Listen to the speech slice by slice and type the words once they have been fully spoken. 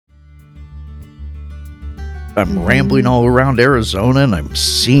I'm rambling all around Arizona, and I'm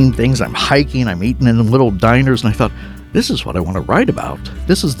seeing things. I'm hiking. I'm eating in little diners, and I thought, this is what I want to write about.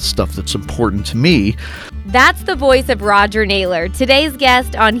 This is the stuff that's important to me. That's the voice of Roger Naylor, today's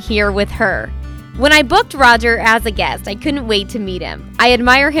guest on Here with Her. When I booked Roger as a guest, I couldn't wait to meet him. I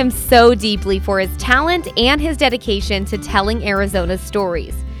admire him so deeply for his talent and his dedication to telling Arizona's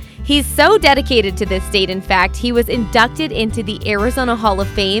stories. He's so dedicated to this state, in fact, he was inducted into the Arizona Hall of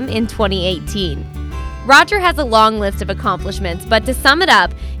Fame in 2018. Roger has a long list of accomplishments, but to sum it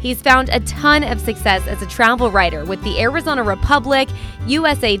up, he's found a ton of success as a travel writer with the Arizona Republic,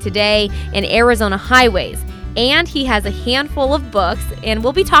 USA Today, and Arizona Highways. And he has a handful of books, and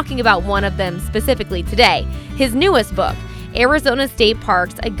we'll be talking about one of them specifically today. His newest book, Arizona State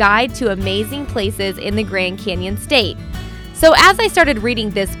Parks, A Guide to Amazing Places in the Grand Canyon State. So as I started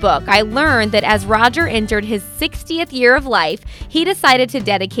reading this book, I learned that as Roger entered his 60th year of life, he decided to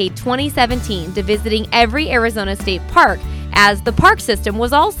dedicate 2017 to visiting every Arizona state park, as the park system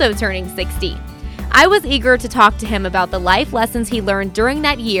was also turning 60. I was eager to talk to him about the life lessons he learned during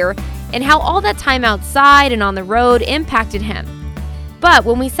that year and how all that time outside and on the road impacted him. But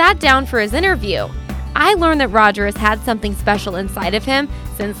when we sat down for his interview, I learned that Roger has had something special inside of him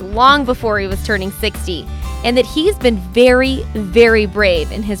since long before he was turning 60, and that he's been very, very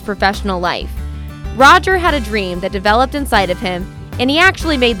brave in his professional life. Roger had a dream that developed inside of him, and he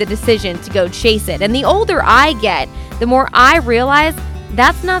actually made the decision to go chase it. And the older I get, the more I realize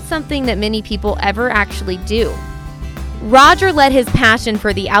that's not something that many people ever actually do. Roger let his passion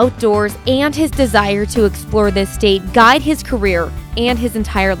for the outdoors and his desire to explore this state guide his career and his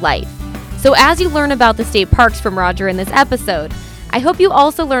entire life. So as you learn about the state parks from Roger in this episode, I hope you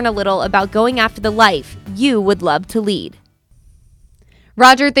also learn a little about going after the life you would love to lead.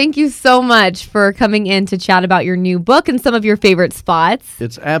 Roger, thank you so much for coming in to chat about your new book and some of your favorite spots.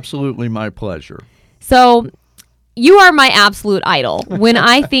 It's absolutely my pleasure. So, you are my absolute idol. When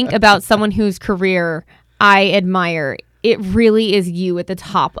I think about someone whose career I admire, it really is you at the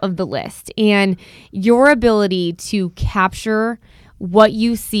top of the list. And your ability to capture what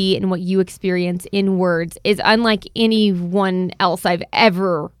you see and what you experience in words is unlike anyone else I've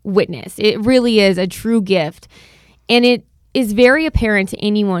ever witnessed. It really is a true gift. And it is very apparent to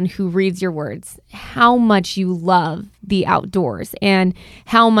anyone who reads your words how much you love the outdoors and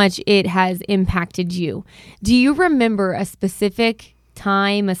how much it has impacted you. Do you remember a specific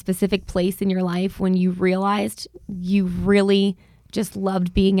time, a specific place in your life when you realized you really just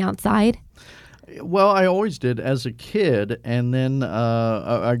loved being outside? Well, I always did as a kid, and then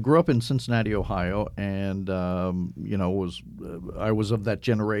I grew up in Cincinnati, Ohio, and I was of that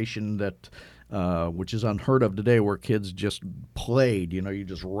generation that which is unheard of today, where kids just played. You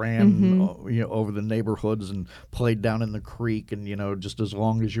just ran over the neighborhoods and played down in the creek, and just as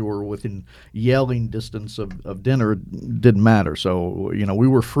long as you were within yelling distance of dinner, it didn't matter. So we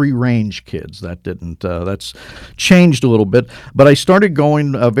were free range kids. That didn't. That's changed a little bit. But I started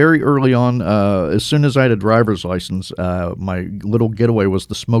going very early on. As soon as I had a driver's license, my little getaway was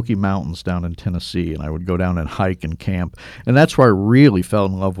the Smoky Mountains down in Tennessee, and I would go down and hike and camp, and that's where I really fell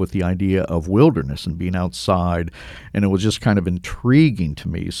in love with the idea of wilderness and being outside, and it was just kind of intriguing to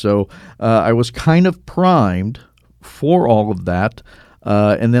me. So I was kind of primed for all of that,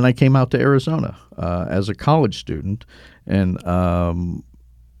 and then I came out to Arizona as a college student and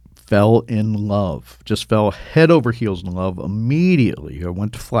fell in love, just fell head over heels in love immediately. I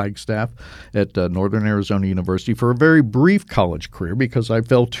went to Flagstaff at Northern Arizona University for a very brief college career because I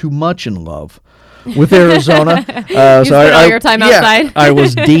fell too much in love with Arizona. You spent all your time outside. I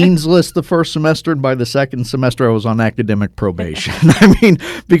was dean's list the first semester, and by the second semester, I was on academic probation.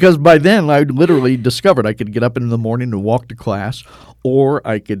 Because by then, I literally discovered I could get up in the morning and walk to class, or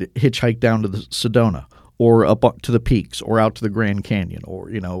I could hitchhike down to the Sedona, or up to the peaks, or out to the Grand Canyon, or,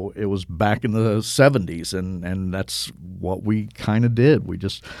 it was back in the 70s, and that's what we kind of did. We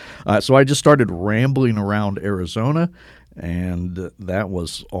just, so I just started rambling around Arizona, and that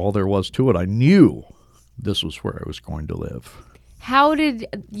was all there was to it. I knew this was where I was going to live. How did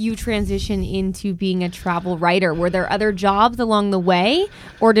you transition into being a travel writer? Were there other jobs along the way,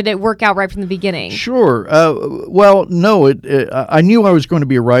 or did it work out right from the beginning? Sure. Well, no. I knew I was going to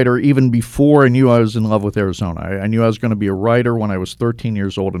be a writer even before I knew I was in love with Arizona. I knew I was going to be a writer when I was 13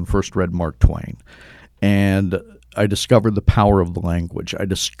 years old and first read Mark Twain. And I discovered the power of the language. I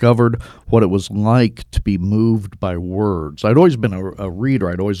discovered what it was like to be moved by words. I'd always been a reader.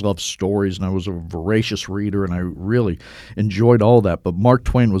 I'd always loved stories, and I was a voracious reader, and I really enjoyed all that. But Mark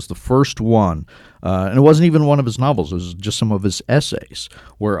Twain was the first one And it wasn't even one of his novels. It was just some of his essays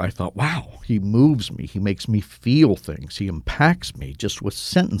where I thought, wow, he moves me. He makes me feel things. He impacts me just with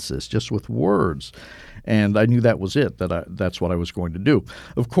sentences, just with words. And I knew that was it, that's what I was going to do.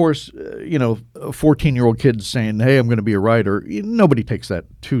 Of course, a 14-year-old kid saying, hey, I'm going to be a writer, nobody takes that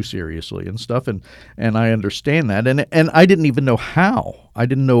too seriously and stuff. And I understand that. And I didn't even know how. I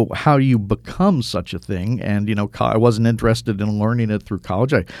didn't know how you become such a thing. And, I wasn't interested in learning it through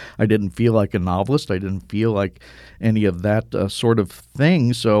college. I didn't feel like a novelist. I didn't feel like any of that sort of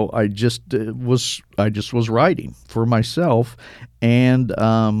thing. So I just was writing for myself. And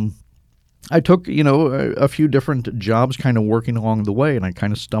I took, a few different jobs kind of working along the way, and I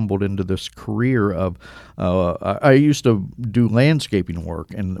kind of stumbled into this career of, I used to do landscaping work,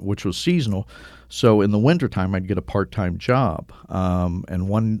 which was seasonal. So in the wintertime, I'd get a part-time job. And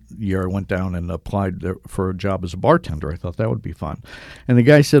one year I went down and applied for a job as a bartender. I thought that would be fun. And the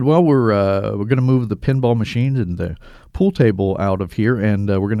guy said, well, we're going to move the pinball machines and the pool table out of here, and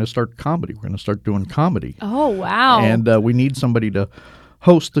we're going to start comedy. We're going to start doing comedy. Oh, wow. And we need somebody to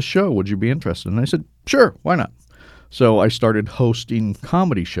host the show. Would you be interested? And I said, sure, why not? So I started hosting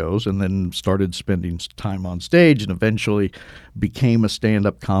comedy shows and then started spending time on stage and eventually became a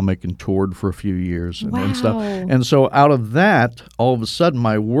stand-up comic and toured for a few years and stuff. And so out of that, all of a sudden,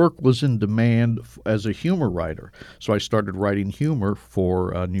 my work was in demand as a humor writer. So I started writing humor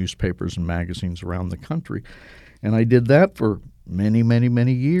for newspapers and magazines around the country. And I did that for many, many,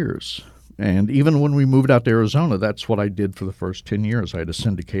 many years. And even when we moved out to Arizona, that's what I did for the first 10 years. I had a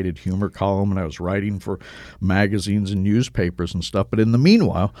syndicated humor column, and I was writing for magazines and newspapers and stuff. But in the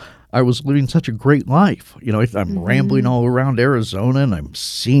meanwhile, I was living such a great life. I'm rambling all around Arizona, and I'm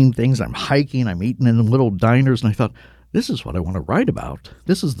seeing things. I'm hiking. I'm eating in little diners. And I thought, this is what I want to write about.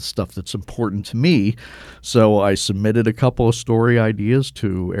 This is the stuff that's important to me. So I submitted a couple of story ideas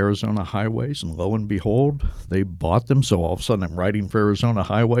to Arizona Highways, and lo and behold, they bought them. So all of a sudden, I'm writing for Arizona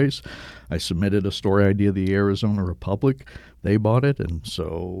Highways. I submitted a story idea to the Arizona Republic. They bought it, and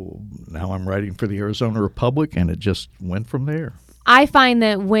so now I'm writing for the Arizona Republic, and it just went from there. I find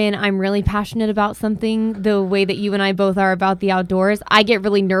that when I'm really passionate about something, the way that you and I both are about the outdoors, I get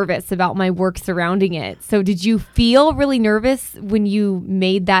really nervous about my work surrounding it. So did you feel really nervous when you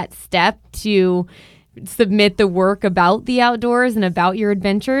made that step to submit the work about the outdoors and about your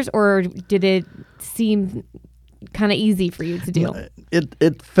adventures, or did it seem kind of easy for you to do?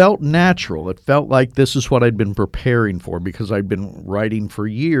 It felt natural. It felt like this is what I'd been preparing for because I'd been writing for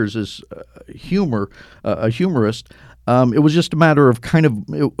years as a humorist. It was just a matter of kind of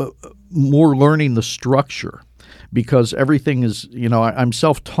more learning the structure because everything is, I'm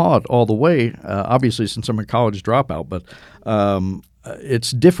self-taught all the way, obviously since I'm a college dropout, but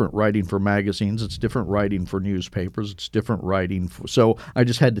it's different writing for magazines. It's different writing for newspapers. It's different writing so I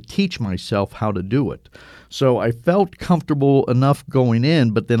just had to teach myself how to do it. So I felt comfortable enough going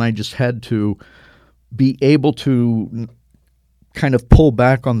in, but then I just had to be able to kind of pull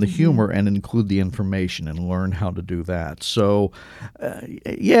back on the humor and include the information and learn how to do that. So,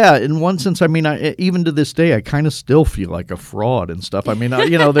 in one sense, even to this day, I kind of still feel like a fraud and stuff.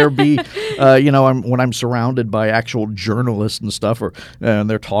 There'll be, when I'm surrounded by actual journalists and stuff, and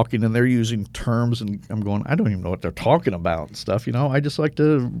they're talking and they're using terms, and I'm going, I don't even know what they're talking about and stuff. I just like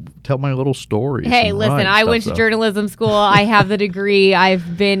to tell my little stories. Hey, listen, I went to journalism school. I have the degree.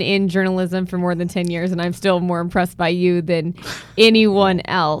 I've been in journalism for more than 10 years, and I'm still more impressed by you than anyone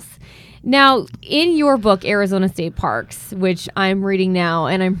else. Now, in your book, Arizona State Parks, which I'm reading now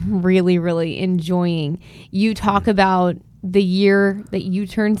and I'm really, really enjoying, you talk about the year that you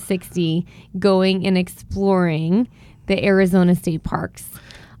turned 60 going and exploring the Arizona State Parks.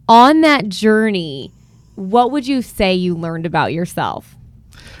 On that journey, what would you say you learned about yourself?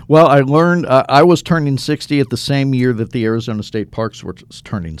 Well, I learned I was turning 60 at the same year that the Arizona State Parks were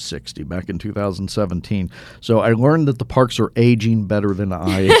turning 60, back in 2017. So I learned that the parks are aging better than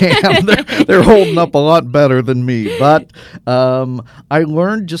I am. They're holding up a lot better than me. But I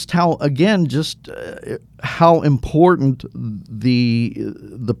learned just how important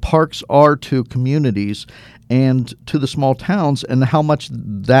the parks are to communities and to the small towns, and how much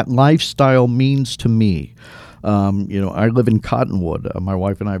that lifestyle means to me. I live in Cottonwood. My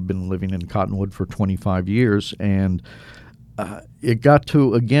wife and I have been living in Cottonwood for 25 years, and I got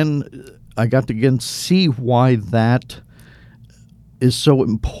to again see why that is so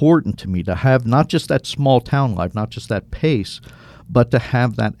important to me, to have not just that small town life, not just that pace, but to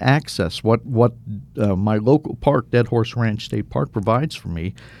have that access. What my local park, Dead Horse Ranch State Park, provides for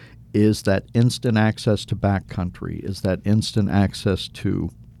me is that instant access to backcountry, is that instant access to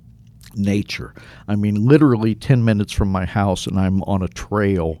nature. Literally 10 minutes from my house, and I'm on a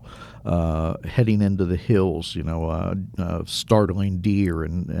trail heading into the hills, startling deer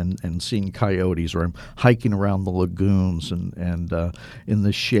and seeing coyotes, or I'm hiking around the lagoons and in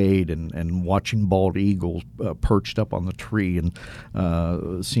the shade and watching bald eagles perched up on the tree,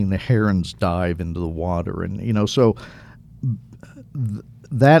 and seeing the herons dive into the water. And, so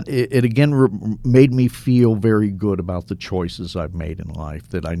that it again made me feel very good about the choices I've made in life,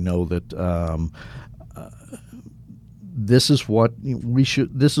 that I know that this is what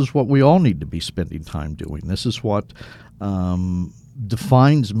we all need to be spending time doing. This is what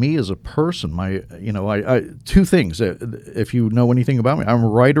defines me as a person. I two things. If you know anything about me, I'm a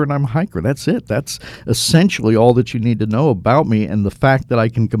writer and I'm a hiker. That's it. That's essentially all that you need to know about me. And the fact that I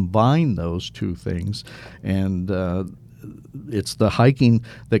can combine those two things, and it's the hiking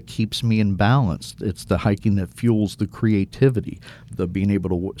that keeps me in balance. It's the hiking that fuels the creativity, the being able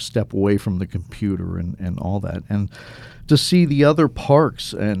to step away from the computer and all that. And to see the other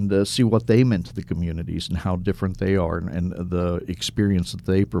parks and see what they meant to the communities and how different they are, and the experience that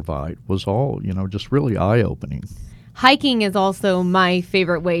they provide was all, just really eye-opening. Hiking is also my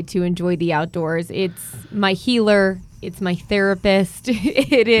favorite way to enjoy the outdoors. It's my healer. It's my therapist.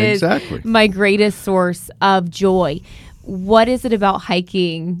 It is my greatest source of joy. What is it about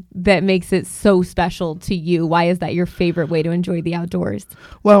hiking that makes it so special to you? Why is that your favorite way to enjoy the outdoors?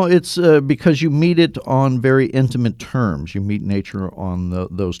 Well, it's because you meet it on very intimate terms. You meet nature on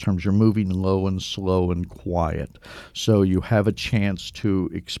those terms. You're moving low and slow and quiet. So you have a chance to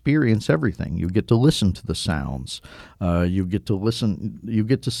experience everything. You get to listen to the sounds. You get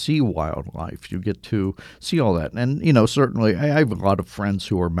to see wildlife. You get to see all that. And, certainly I have a lot of friends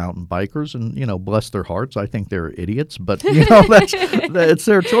who are mountain bikers, and, bless their hearts, I think they're idiots, but, it's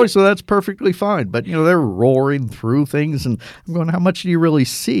their choice, so that's perfectly fine. But, they're roaring through things, and I'm going, how much do you really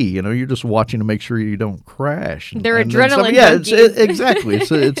see? You're just watching to make sure you don't crash. They're adrenaline junkies. Exactly. It's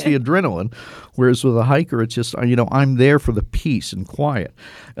the adrenaline. Whereas with a hiker, it's just, I'm there for the peace and quiet.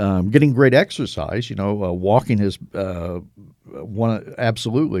 Getting great exercise, walking is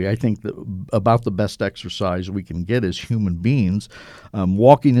absolutely, I think, about the best exercise we can get as human beings.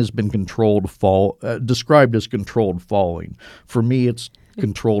 Walking has been described as controlled falling. For me, it's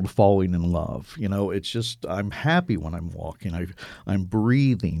controlled falling in love. It's just, I'm happy when I'm walking. I'm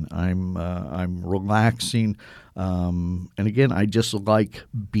breathing. I'm relaxing. And again, I just like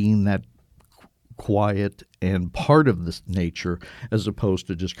being that quiet and part of this nature, as opposed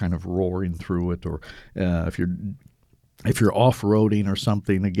to just kind of roaring through it. Or if you're off-roading or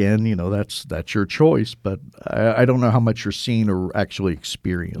something, again, that's your choice. But I don't know how much you're seeing or actually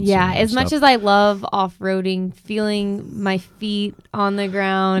experiencing. Yeah, as much as I love off-roading, feeling my feet on the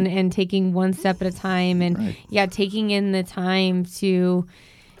ground and taking one step at a time, and taking in the time to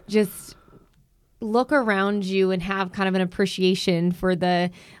just look around you and have kind of an appreciation for the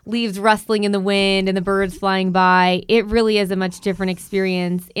leaves rustling in the wind and the birds flying by. It really is a much different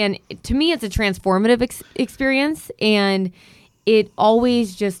experience. And to me, it's a transformative experience. And it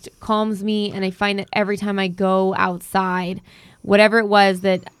always just calms me. And I find that every time I go outside, whatever it was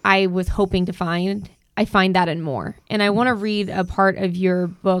that I was hoping to find, I find that and more. And I want to read a part of your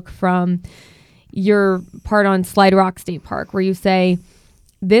book from your part on Slide Rock State Park, where you say,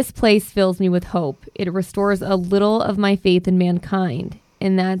 "This place fills me with hope. It restores a little of my faith in mankind."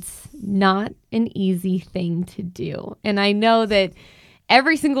 And that's not an easy thing to do. And I know that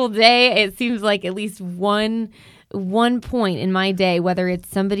every single day, it seems like at least one point in my day, whether it's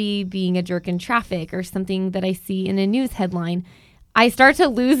somebody being a jerk in traffic or something that I see in a news headline, I start to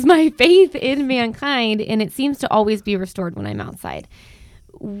lose my faith in mankind, and it seems to always be restored when I'm outside.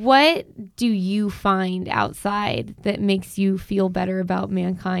 What do you find outside that makes you feel better about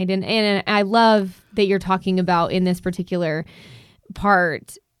mankind? And I love that you're talking about in this particular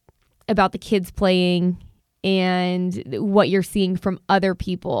part about the kids playing and what you're seeing from other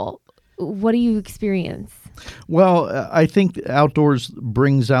people. What do you experience? Well, I think outdoors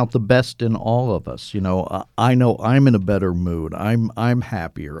brings out the best in all of us. I know I'm in a better mood. I'm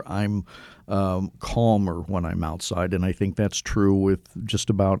happier. I'm calmer when I'm outside, and I think that's true with just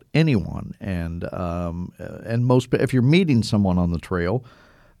about anyone. And if you're meeting someone on the trail,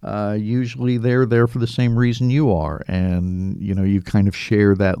 usually they're there for the same reason you are, and you kind of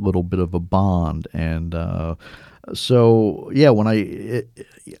share that little bit of a bond. And So yeah, when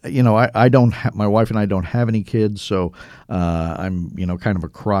I don't have, my wife and I don't have any kids, so I'm kind of a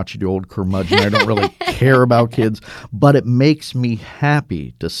crotchety old curmudgeon. I don't really care about kids, but it makes me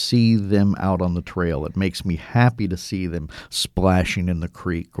happy to see them out on the trail. It makes me happy to see them splashing in the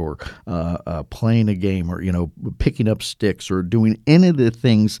creek or playing a game or picking up sticks or doing any of the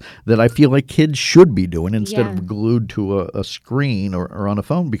things that I feel like kids should be doing instead of glued to a screen or on a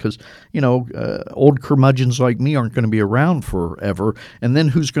phone, because old curmudgeons like me aren't going to be around forever, and then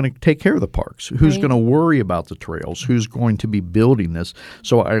who's going to take care of the parks? Who's going to worry about the trails? Who's going to be building this?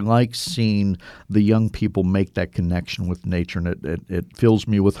 So I like seeing the young people make that connection with nature, and it fills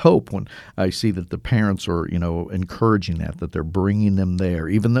me with hope when I see that the parents are encouraging that they're bringing them there,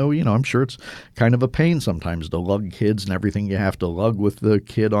 even though I'm sure it's kind of a pain sometimes to lug kids and everything you have to lug with the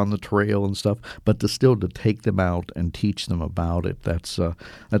kid on the trail and stuff, but to take them out and teach them about it, that's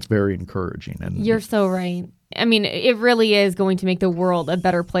very encouraging. And you're so right. I mean, it really is going to make the world a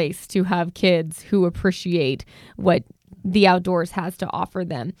better place to have kids who appreciate what the outdoors has to offer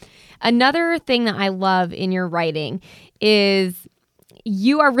them. Another thing that I love in your writing is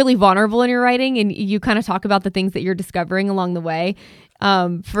you are really vulnerable in your writing, and you kind of talk about the things that you're discovering along the way.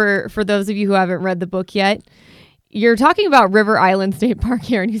 For those of you who haven't read the book yet, you're talking about River Island State Park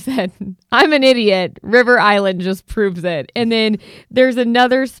here, and you said, I'm an idiot. River Island just proves it. And then there's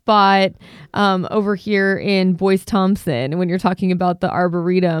another spot over here in Boyce Thompson when you're talking about the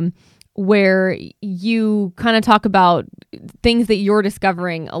Arboretum, where you kind of talk about things that you're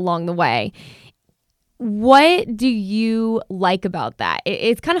discovering along the way. What do you like about that?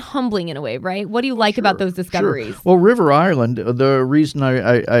 It's kind of humbling in a way, right? What do you like about those discoveries? Sure. Well, River Island, the reason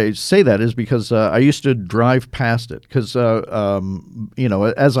I say that is because I used to drive past it because,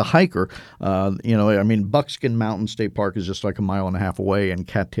 as a hiker, Buckskin Mountain State Park is just like a mile and a half away, and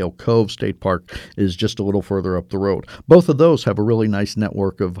Cattail Cove State Park is just a little further up the road. Both of those have a really nice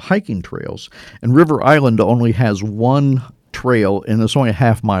network of hiking trails, and River Island only has one trail, and it's only a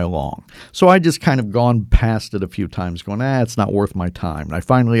half mile long. So I just kind of gone past it a few times going, it's not worth my time. And I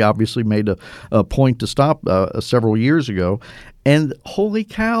finally obviously made a point to stop several years ago. And holy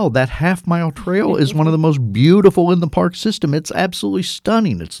cow, that half-mile trail is one of the most beautiful in the park system. It's absolutely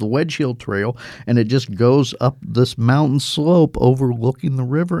stunning. It's the Wedge Hill Trail, and it just goes up this mountain slope overlooking the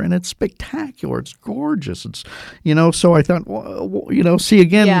river, and it's spectacular. It's gorgeous. It's, so I thought, see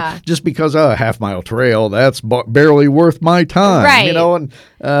again, just because a half-mile trail, that's barely worth my time, right.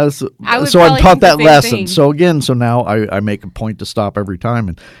 And so I'm taught that lesson. So now I make a point to stop every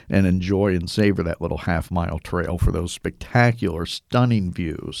time and enjoy and savor that little half-mile trail for those spectacular, stunning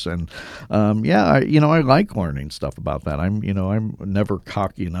views. And I like learning stuff about that. I'm never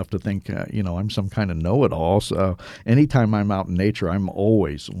cocky enough to think I'm some kind of know-it-all. So anytime I'm out in nature, I'm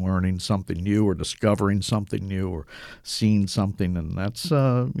always learning something new or discovering something new or seeing something, and that's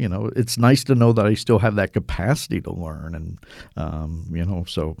it's nice to know that I still have that capacity to learn, and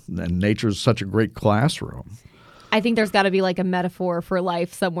and nature is such a great classroom. I think there's got to be like a metaphor for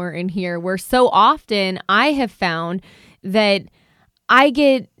life somewhere in here, where so often I have found that I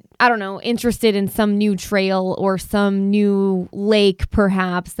get, interested in some new trail or some new lake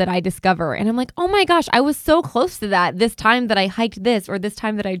perhaps that I discover. And I'm like, oh my gosh, I was so close to that this time that I hiked this or this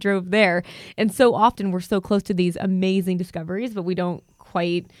time that I drove there. And so often we're so close to these amazing discoveries, but we don't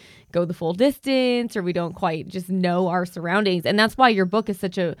quite go the full distance, or we don't quite just know our surroundings. And that's why your book is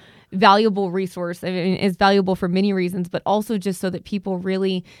such a valuable resource. I mean, it's valuable for many reasons, but also just so that people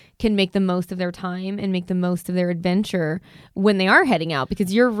really can make the most of their time and make the most of their adventure when they are heading out,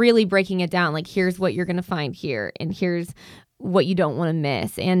 because you're really breaking it down. Like, here's what you're going to find here, and here's what you don't want to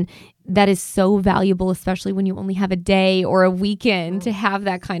miss. And that is so valuable, especially when you only have a day or a weekend to have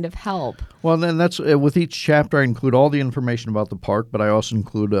that kind of help. Well, then that's with each chapter, I include all the information about the park, but I also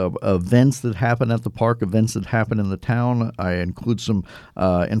include events that happen at the park, events that happen in the town. I include some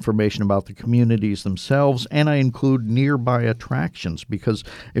information about the communities themselves, and I include nearby attractions, because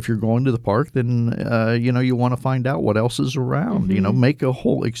if you're going to the park, then you want to find out what else is around. Mm-hmm. Make a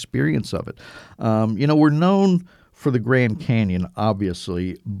whole experience of it. We're known for the Grand Canyon,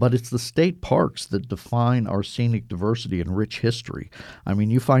 obviously, but it's the state parks that define our scenic diversity and rich history. I mean,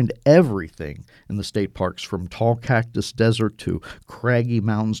 you find everything in the state parks, from tall cactus desert to craggy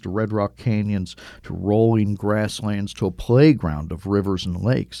mountains to red rock canyons to rolling grasslands to a playground of rivers and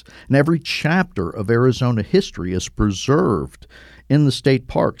lakes. And every chapter of Arizona history is preserved in the state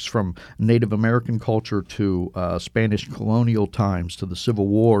parks, from Native American culture to Spanish colonial times to the Civil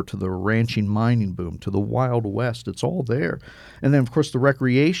War to the ranching mining boom to the Wild West. It's all there. And then, of course, the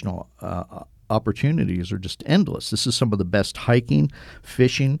recreational opportunities are just endless. This is some of the best hiking,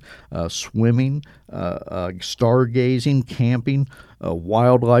 fishing, swimming, stargazing, camping,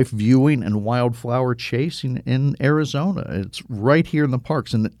 wildlife viewing, and wildflower chasing in Arizona. It's right here in the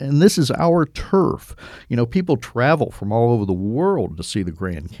parks, and this is our turf. You know, people travel from all over the world to see the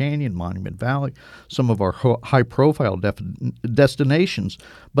Grand Canyon, Monument Valley, some of our high-profile destinations,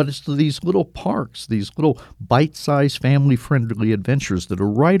 but it's these little parks, these little bite-sized, family-friendly adventures that are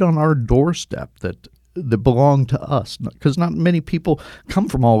right on our doorstep that belong to us, because not many people come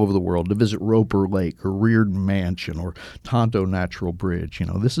from all over the world to visit Roper Lake or Reardon Mansion or Tonto Natural Bridge. You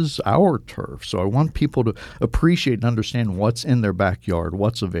know, this is our turf. So I want people to appreciate and understand what's in their backyard,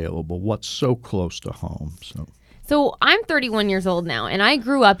 what's available, what's so close to home. So I'm 31 years old now, and I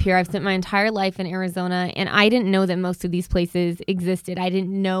grew up here. I've spent my entire life in Arizona, and I didn't know that most of these places existed. I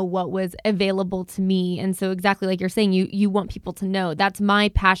didn't know what was available to me. And so exactly like you're saying, you want people to know. That's my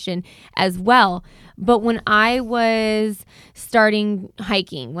passion as well. But when I was starting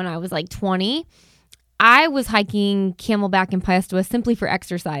hiking, when I was like 20, I was hiking Camelback and Piestewa simply for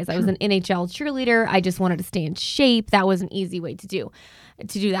exercise. I was an NHL cheerleader. I just wanted to stay in shape. That was an easy way to do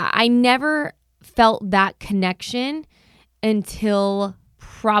that. I never felt that connection until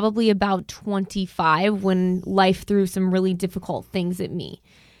probably about 25, when life threw some really difficult things at me.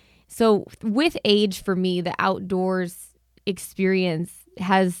 So with age, for me, the outdoors experience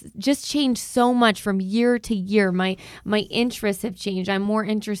has just changed so much from year to year. My interests have changed. I'm more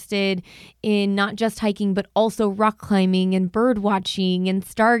interested in not just hiking, but also rock climbing and bird watching and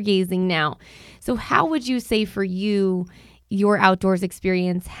stargazing now. So how would you say for you, your outdoors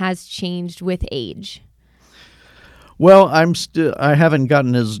experience has changed with age? Well, I haven't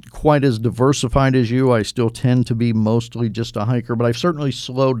gotten quite as diversified as you. I still tend to be mostly just a hiker, but I've certainly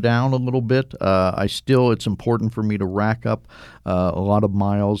slowed down a little bit. It's important for me to rack up a lot of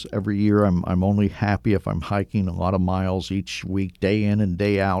miles every year. I'm only happy if I'm hiking a lot of miles each week, day in and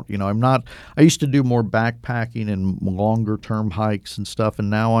day out. You know, I used to do more backpacking and longer term hikes and stuff, and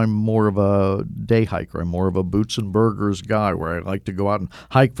now I'm more of a day hiker. I'm more of a boots and burgers guy, where I like to go out and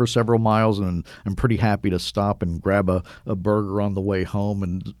hike for several miles, and I'm pretty happy to stop and grab a burger on the way home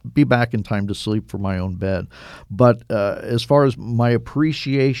and be back in time to sleep for my own bed. But as far as my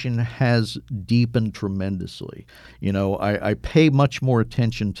appreciation has deepened tremendously. You know, I pay much more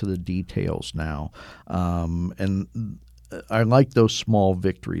attention to the details now, and I like those small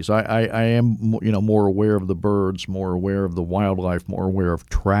victories. I am, more aware of the birds, more aware of the wildlife, more aware of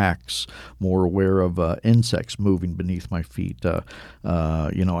tracks, more aware of insects moving beneath my feet.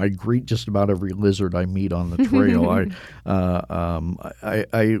 I greet just about every lizard I meet on the trail.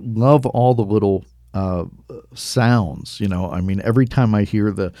 I love all the little sounds. Every time I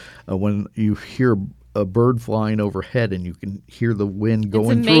hear when you hear a bird flying overhead and you can hear the wind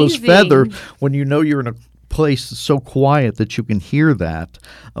going through his feather, when you know you're in a place so quiet that you can hear that,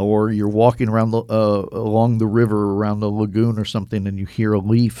 or you're walking around along the river, around the lagoon or something, and you hear a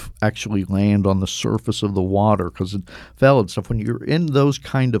leaf actually land on the surface of the water because it fell and stuff. When you're in those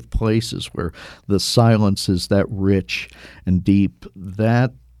kind of places where the silence is that rich and deep,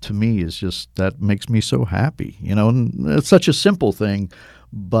 that to me that makes me so happy. And it's such a simple thing,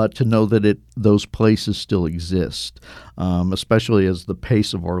 but to know that those places still exist, especially as the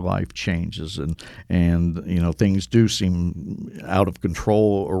pace of our life changes and things do seem out of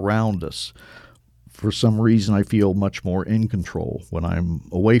control around us. For some reason, I feel much more in control when I'm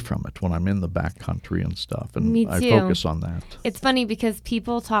away from it, when I'm in the backcountry and stuff, and Me too. I focus on that. It's funny because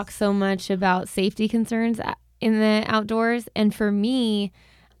people talk so much about safety concerns in the outdoors, and for me,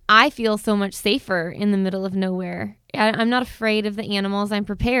 I feel so much safer in the middle of nowhere. I'm not afraid of the animals. I'm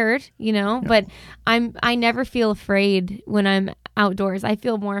prepared, but I never feel afraid when I'm outdoors. I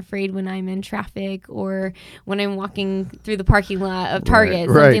feel more afraid when I'm in traffic or when I'm walking through the parking lot of Target,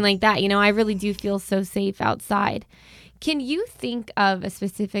 something like that. I really do feel so safe outside. Can you think of a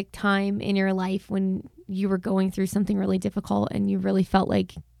specific time in your life when you were going through something really difficult and you really felt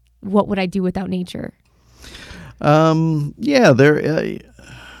like, what would I do without nature?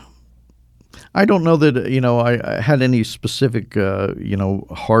 I don't know that, I had any specific,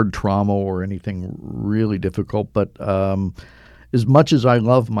 hard trauma or anything really difficult, but as much as I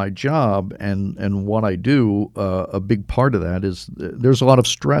love my job and what I do, a big part of that is there's a lot of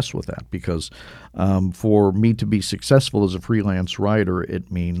stress with that because For me to be successful as a freelance writer,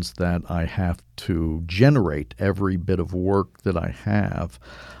 it means that I have to generate every bit of work that I have.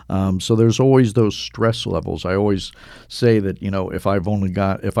 So there's always those stress levels. I always say that,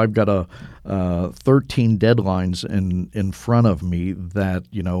 if I've got 13 deadlines in front of me, that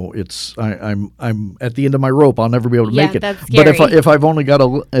I'm at the end of my rope. I'll never be able to make it. That's scary. But if I've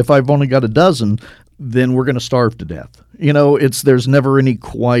only got a dozen, then we're going to starve to death. There's never any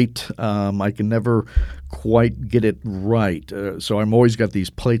quite. I can never quite get it right. So I'm always got these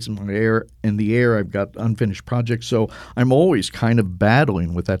plates in the air. I've got unfinished projects. So I'm always kind of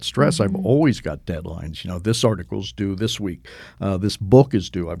battling with that stress. Mm-hmm. I've always got deadlines. This article's due this week. This book is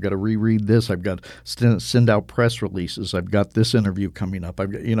due. I've got to reread this. I've got to send out press releases. I've got this interview coming up.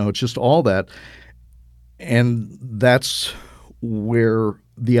 I've got, it's just all that. And that's where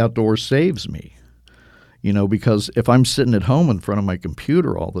the outdoors saves me. Because if I'm sitting at home in front of my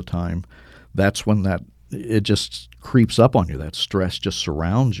computer all the time, that's when it just creeps up on you. That stress just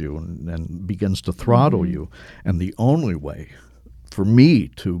surrounds you and begins to throttle you. And the only way for me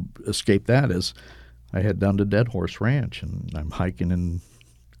to escape that is I head down to Dead Horse Ranch, and I'm hiking in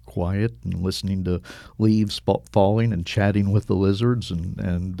quiet and listening to leaves falling and chatting with the lizards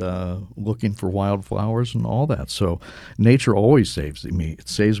and looking for wildflowers and all that. So nature always saves me. It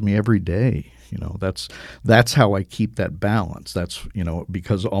saves me every day. That's how I keep that balance. That's,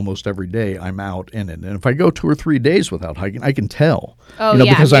 because almost every day I'm out in it. And if I go 2 or 3 days without hiking, I can tell.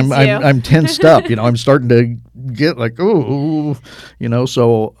 Because I'm tensed up. I'm starting to get like,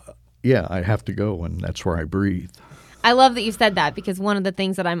 so yeah, I have to go, and that's where I breathe. I love that you said that, because one of the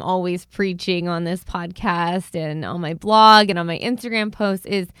things that I'm always preaching on this podcast and on my blog and on my Instagram posts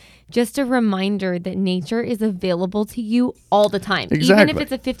is just a reminder that nature is available to you all the time. Exactly. Even if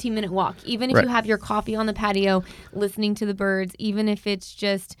it's a 15-minute walk, even if Right. you have your coffee on the patio, listening to the birds, even if it's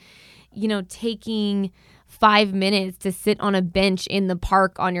just, taking 5 minutes to sit on a bench in the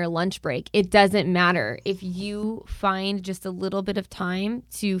park on your lunch break. It doesn't matter. If you find just a little bit of time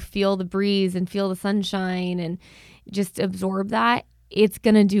to feel the breeze and feel the sunshine and just absorb that, it's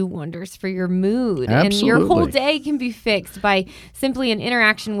going to do wonders for your mood. Absolutely. And your whole day can be fixed by simply an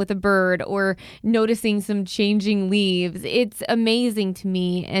interaction with a bird or noticing some changing leaves. It's amazing to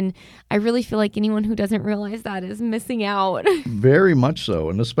me. And I really feel like anyone who doesn't realize that is missing out. Very much so.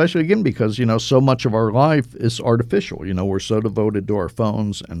 And especially, again, because, so much of our life is artificial. We're so devoted to our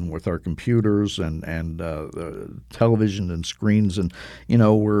phones and with our computers and television and screens. And,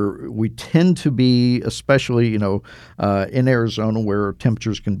 we tend to be, especially, in Arizona, where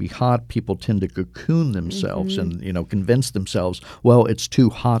temperatures can be hot, people tend to cocoon themselves and, convince themselves, well, it's too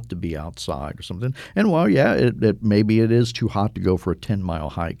hot to be outside or something. And, well, yeah, maybe it is too hot to go for a 10-mile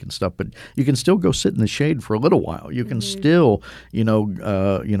hike and stuff, but you can still go sit in the shade for a little while. You can still,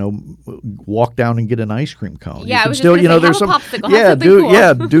 walk down and get an ice cream cone. Yeah, you I can was still, just gonna say, there's have a some, popsicle, have something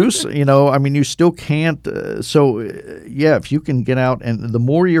cool. you still can't. If you can get out, and the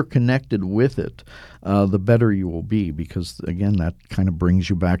more you're connected with it, the better you will be, because, again, that kind of brings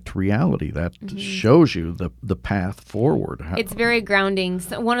you back to reality. That shows you the path forward. It's very grounding.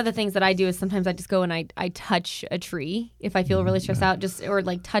 So one of the things that I do is sometimes I just go and I touch a tree if I feel really stressed out, or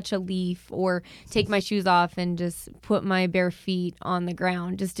like touch a leaf, or take my shoes off and just put my bare feet on the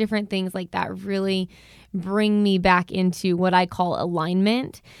ground. Just different things like that really bring me back into what I call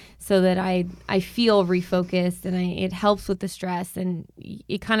alignment, so that I feel refocused, and it helps with the stress, and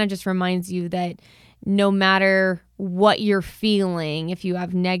it kind of just reminds you that no matter what you're feeling, if you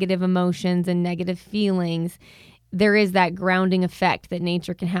have negative emotions and negative feelings, there is that grounding effect that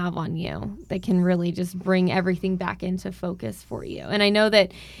nature can have on you that can really just bring everything back into focus for you. And I know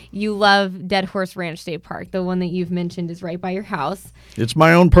that you love Dead Horse Ranch State Park. The one that you've mentioned is right by your house. It's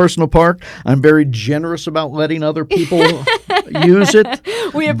my own personal park. I'm very generous about letting other people use it.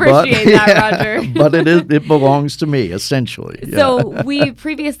 We appreciate that, Roger. But it belongs to me, essentially. Yeah. So we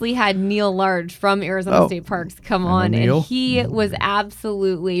previously had Neil Large from Arizona State Parks come on, and he was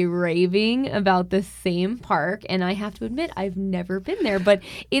absolutely raving about the same park. And I have to admit, I've never been there, but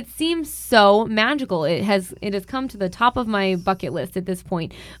it seems so magical. It has come to the top of my bucket list at this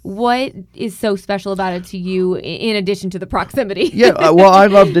point. What is so special about it to you, in addition to the proximity? Well, I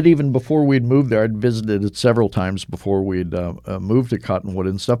loved it even before we'd moved there. I'd visited it several times before we'd moved to Cottonwood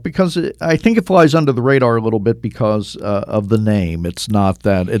and stuff, because I think it flies under the radar a little bit because of the name. It's not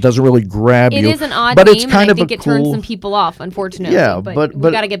that it doesn't really grab you. It is an odd but name, it's kind and I of think it turns some people off, unfortunately. Yeah, but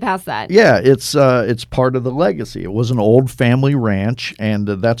we got to get past that. Yeah, it's part of the legacy. It was an old family ranch, and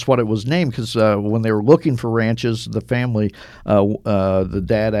that's what it was named, because when they were looking for ranches, the family, the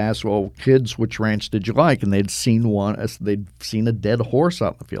dad dad asked, "Well, kids, which ranch did you like?" And they'd seen a dead horse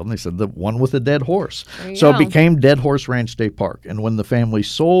out in the field, and they said the one with a dead horse. So it became Dead Horse Ranch State Park. And when the family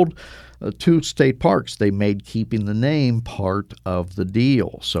sold 2 state parks, they made keeping the name part of the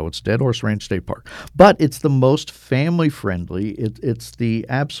deal. So it's Dead Horse Ranch State Park. But it's the most family-friendly. It's the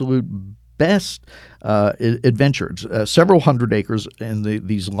absolute best adventure. It's, several hundred acres in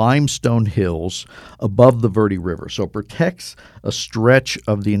these limestone hills above the Verde River. So it protects a stretch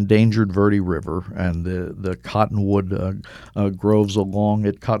of the endangered Verde River and the cottonwood groves along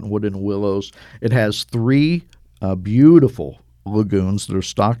it, cottonwood and willows. It has 3 beautiful lagoons that are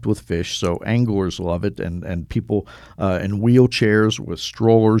stocked with fish, so anglers love it, and people in wheelchairs with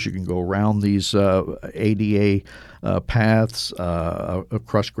strollers. You can go around these ADA paths,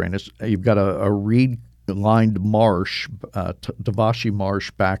 crushed granite. You've got a reed-lined marsh, Tavashi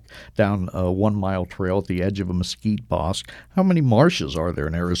Marsh, back down a 1-mile trail at the edge of a mesquite bosque. How many marshes are there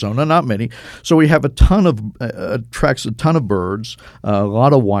in Arizona? Not many. So we have a ton of attracts a ton of birds, a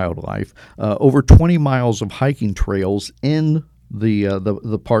lot of wildlife, over 20 miles of hiking trails in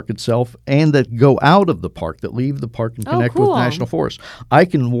the park itself, and that go out of the park, that leave the park and connect with National Forest. I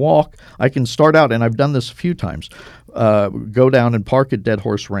can start out, and I've done this a few times, go down and park at Dead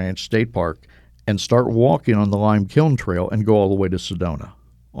Horse Ranch State Park and start walking on the Lime Kiln Trail and go all the way to Sedona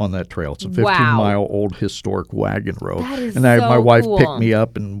on that trail. It's a 15-mile old historic wagon road. That is my wife cool. picked me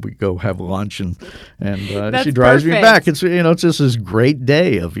up, and we go have lunch, and she drives me back. It's it's just this great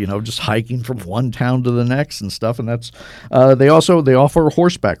day of just hiking from one town to the next and stuff. And that's they offer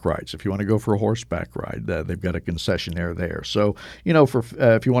horseback rides if you want to go for a horseback ride. They've got a concessionaire there. So for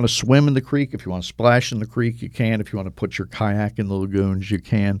if you want to swim in the creek, if you want to splash in the creek, you can. If you want to put your kayak in the lagoons, you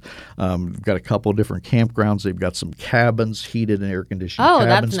can. We've got a couple of different campgrounds. They've got some cabins, heated and air conditioned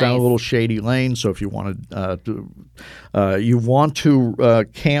cabins. It's down a little shady lane, so if you want to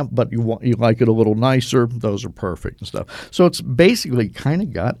camp, but you like it a little nicer, those are perfect and stuff. So it's basically kind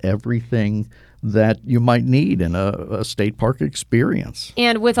of got everything that you might need in a state park experience.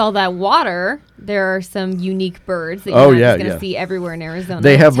 And with all that water, there are some unique birds that you're just going to see everywhere in Arizona.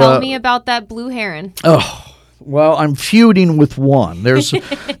 Tell me about that blue heron. Oh. Well, I'm feuding with one. There's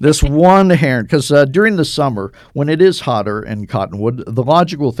this one heron, because during the summer, when it is hotter in Cottonwood, the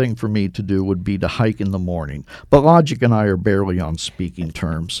logical thing for me to do would be to hike in the morning. But Logic and I are barely on speaking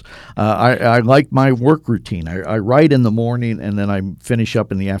terms. I like my work routine. I write in the morning, and then I finish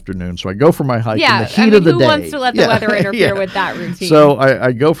up in the afternoon. So I go for my hike in the heat of the day. Who wants to let the weather interfere with that routine? So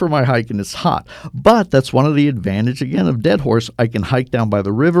I go for my hike, and it's hot. But that's one of the advantages, again, of Dead Horse. I can hike down by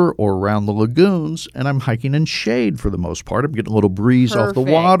the river or around the lagoons, and I'm hiking in shade for the most part. I'm getting a little breeze off the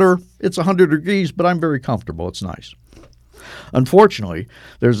water. It's 100 degrees, but I'm very comfortable. It's nice. Unfortunately,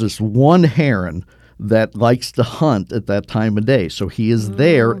 there's this one heron that likes to hunt at that time of day. So he is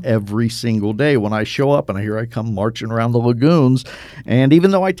there every single day when I show up, and here I come marching around the lagoons. And even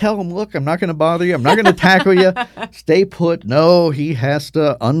though I tell him, look, I'm not going to bother you, I'm not going to tackle you, stay put. No, he has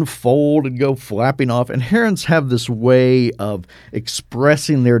to unfold and go flapping off. And herons have this way of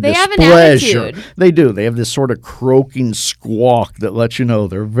expressing their displeasure. They do. They have this sort of croaking squawk that lets you know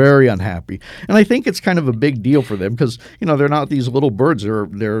they're very unhappy. And I think it's kind of a big deal for them because, they're not these little birds. They're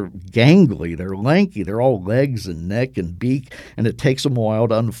gangly. They're lanky. They're all legs and neck and beak, and it takes them a while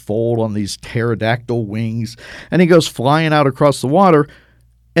to unfold on these pterodactyl wings. And he goes flying out across the water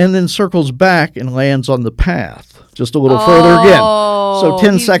and then circles back and lands on the path just a little further again. So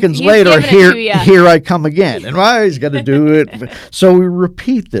 10 seconds later, here I come again. And he's got to do it. So we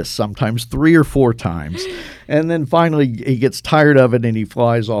repeat this sometimes 3 or 4 times. And then finally he gets tired of it and he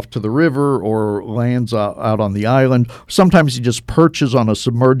flies off to the river or lands out on the island. Sometimes he just perches on a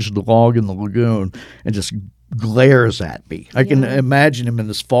submerged log in the lagoon and just glares at me. I can imagine him in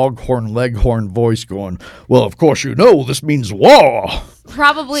this foghorn leghorn voice going, well, of course this means war.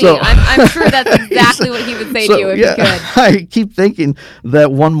 Probably. So, I'm sure that's exactly what he would say to you if he could. I keep thinking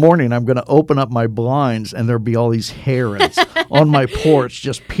that one morning I'm going to open up my blinds and there'll be all these herons on my porch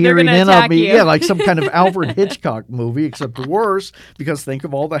just peering in on me. You. Yeah, like some kind of Alfred Hitchcock movie, except worse, because think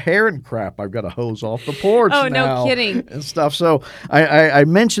of all the heron crap I've got to hose off the porch now. Oh, no kidding. And stuff. So I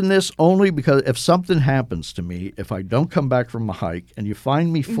mention this only because if something happens to me, if I don't come back from a hike and you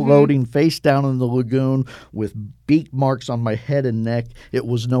find me floating face down in the lagoon with beak marks on my head and neck, it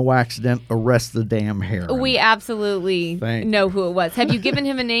was no accident. Arrest the damn heron. We absolutely know who it was. Have you given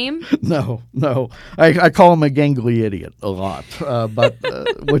him a name? No. I call him a gangly idiot a lot. But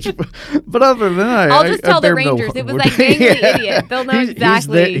other than that, I'll just tell the Rangers it was that gangly idiot. They'll know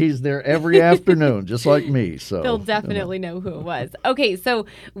exactly. He's there every afternoon, just like me. So they'll definitely know who it was. Okay, so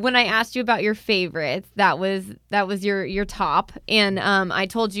when I asked you about your favorites, that was your top, and I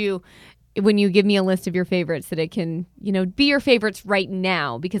told you when you give me a list of your favorites that it can, be your favorites right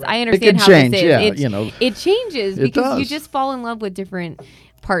now, because I understand how change, this is. Yeah, it changes it because does. you just fall in love with different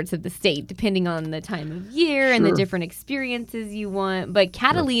parts of the state depending on the time of year and the different experiences you want. But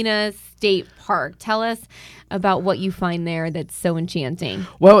Catalina State Park, tell us about what you find there that's so enchanting.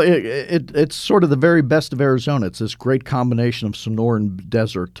 Well, it's sort of the very best of Arizona. It's this great combination of Sonoran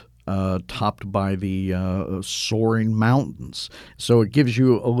Desert topped by the soaring mountains. So it gives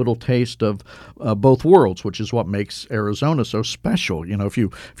you a little taste of both worlds, which is what makes Arizona so special. If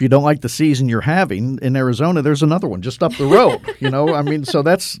you don't like the season you're having in Arizona, there's another one just up the road. So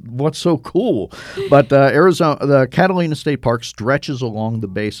that's what's so cool. But the Catalina State Park stretches along the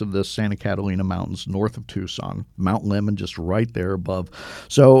base of the Santa Catalina Mountains north of Tucson. Mount Lemmon just right there above.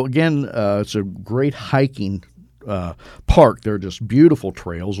 So again, it's a great hiking park. There are just beautiful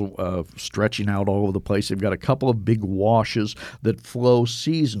trails stretching out all over the place. They've got a couple of big washes that flow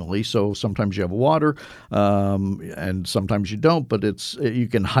seasonally, so sometimes you have water and sometimes you don't, but you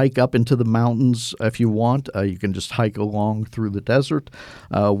can hike up into the mountains if you want. You can just hike along through the desert.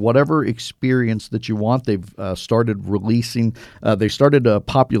 Whatever experience that you want. They've started releasing, they started a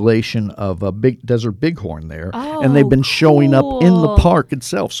population of a big desert bighorn there, and they've been showing up in the park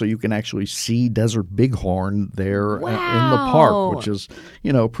itself, so you can actually see desert bighorn there in the park, which is,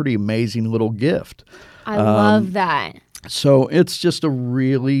 a pretty amazing little gift. I love that. So it's just a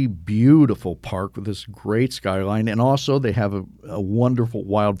really beautiful park with this great skyline, and also they have a wonderful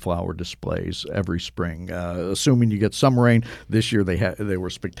wildflower displays every spring. Assuming you get some rain, this year they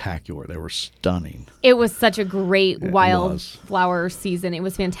were spectacular. They were stunning. It was such a great wildflower season. It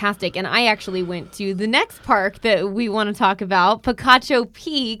was fantastic, and I actually went to the next park that we want to talk about, Picacho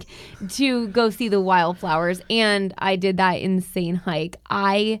Peak, to go see the wildflowers, and I did that insane hike.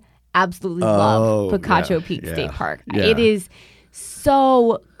 I absolutely love Picacho Peak State Park. Yeah. It is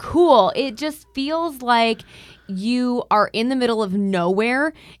so cool. It just feels like you are in the middle of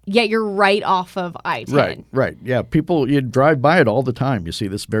nowhere, yet you're right off of I-10. Right. Yeah, you drive by it all the time. You see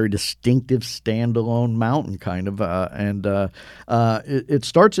this very distinctive standalone mountain kind of,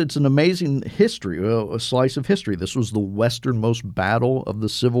 it's an amazing history, a slice of history. This was the westernmost battle of the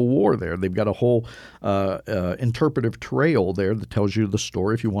Civil War there. They've got a whole interpretive trail there that tells you the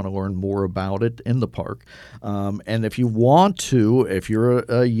story if you want to learn more about it in the park. And if you want to, if you're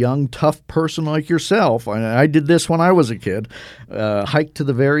a young, tough person like yourself, I did this when I was a kid, hike to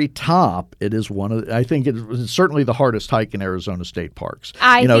the very top. It is I think it's certainly the hardest hike in Arizona state parks.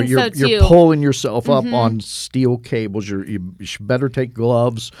 I think so too. You're pulling yourself up on steel cables. You should better take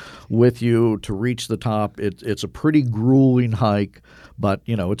gloves with you to reach the top. It's a pretty grueling hike, but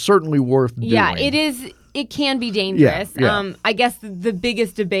it's certainly worth doing. Yeah, it is. It can be dangerous. Yeah. I guess the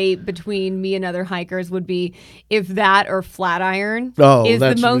biggest debate between me and other hikers would be if that or Flatiron is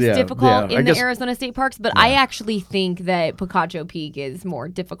the most difficult in the Arizona state parks. But I actually think that Picacho Peak is more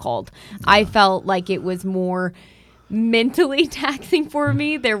difficult. I felt like it was more mentally taxing for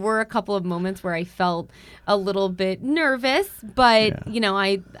me. There were a couple of moments where I felt a little bit nervous, but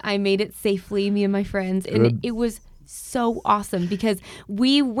I made it safely, me and my friends, and it was so awesome because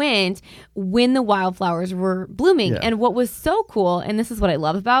we went when the wildflowers were blooming. And what was so cool, and this is what I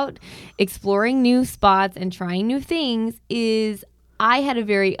love about exploring new spots and trying new things, is I had a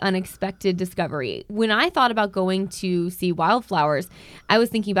very unexpected discovery. When I thought about going to see wildflowers, I was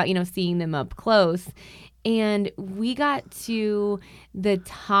thinking about, seeing them up close. And we got to the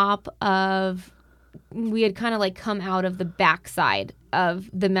top of, we had kind of like come out of the backside of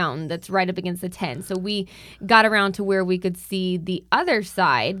the mountain that's right up against the 10. So we got around to where we could see the other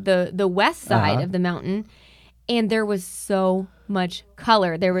side, the west side of the mountain. And there was so much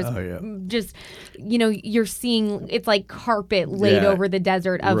color. There was just, you're seeing, it's like carpet laid over the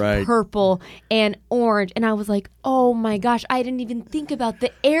desert of purple and orange. And I was like, oh my gosh, I didn't even think about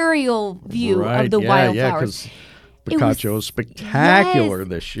the aerial view of the wildflowers. Picacho was spectacular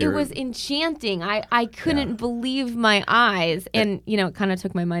this year. It was enchanting. I couldn't believe my eyes. And, it kind of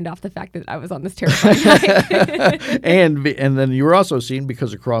took my mind off the fact that I was on this terrifying hike. And then you were also seeing,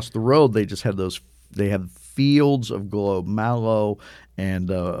 because across the road, they had fields of globe mallow and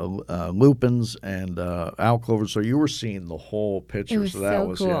lupins and owl clovers. So you were seeing the whole picture. It was so that so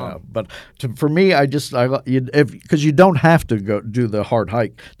was cool. yeah. But for me, because you don't have to go do the hard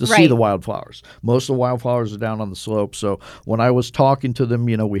hike to see Right. the wildflowers. Most of the wildflowers are down on the slope. So when I was talking to them,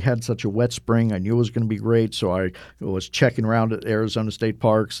 we had such a wet spring. I knew it was going to be great. So I was checking around at Arizona State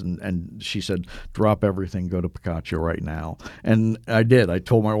Parks, and she said, "Drop everything, go to Picacho right now." And I did. I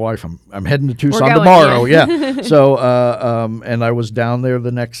told my wife, "I'm heading to Tucson going, tomorrow." Yeah. So and I was down there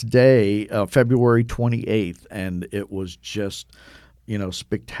the next day, February 28th, and it was just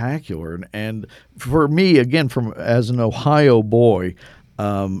spectacular. And for me, again, as an Ohio boy,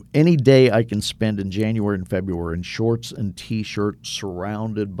 any day I can spend in January and February in shorts and T-shirts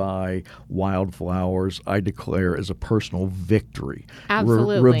surrounded by wildflowers, I declare as a personal victory.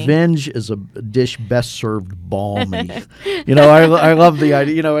 Absolutely. Revenge is a dish best served balmy. I love the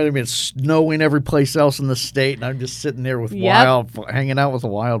idea. You know what I mean? It's snowing every place else in the state, and I'm just sitting there with hanging out with the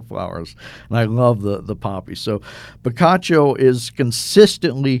wildflowers, and I love the poppies. So Picacho is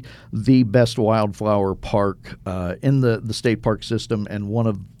consistently the best wildflower park in the state park system, and one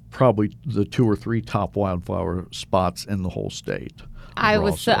of probably the 2 or 3 top wildflower spots in the whole state.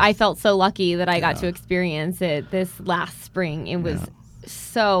 I felt so lucky that I got to experience it this last spring. It was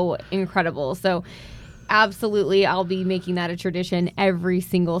so incredible. So absolutely, I'll be making that a tradition every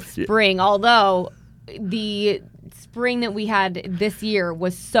single spring. Although the spring that we had this year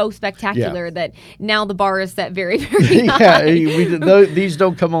was so spectacular that now the bar is set very, very high. These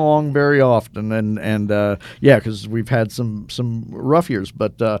don't come along very often, and because we've had some rough years.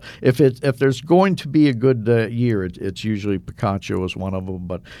 But if there's going to be a good year, it's usually Picacho is one of them.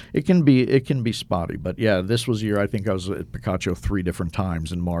 But it can be spotty. But this was a year. I think I was at Picacho 3 different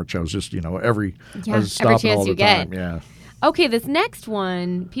times in March. I was just I was stopping every chance all the you get. time. Yeah. Okay, this next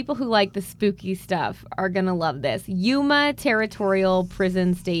one, people who like the spooky stuff are going to love this. Yuma Territorial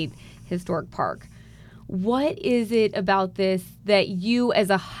Prison State Historic Park. What is it about this that you, as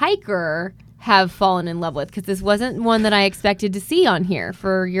a hiker, have fallen in love with? Because this wasn't one that I expected to see on here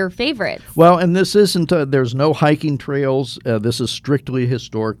for your favorites. Well, and this isn't, there's no hiking trails. This is strictly a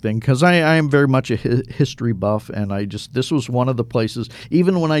historic thing because I am very much a history buff, and this was one of the places,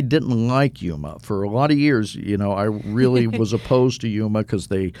 even when I didn't like Yuma, for a lot of years, I really was opposed to Yuma because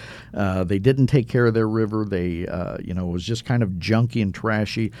they didn't take care of their river. They, it was just kind of junky and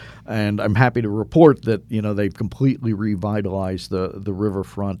trashy, and I'm happy to report that, they've completely revitalized the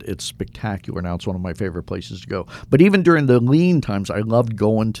riverfront. It's spectacular. Now it's one of my favorite places to go. But even during the lean times, I loved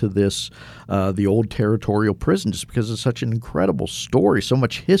going to the old territorial prison just because it's such an incredible story, so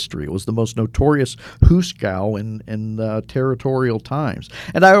much history. It was the most notorious hoosegow in territorial times.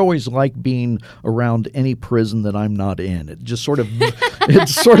 And I always like being around any prison that I'm not in. It just sort of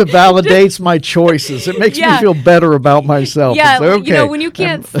validates my choices. It makes me feel better about myself. Yeah, like, okay, when you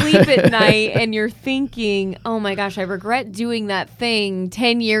can't sleep at night and you're thinking, oh my gosh, I regret doing that thing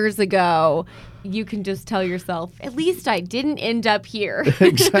 10 years ago. You can just tell yourself, at least I didn't end up here.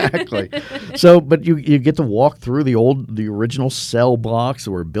 Exactly. So, but you get to walk through the original cell blocks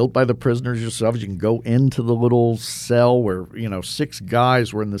that were built by the prisoners yourselves. You can go into the little cell where 6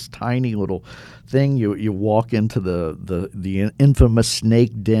 guys were in this tiny little thing. You walk into the infamous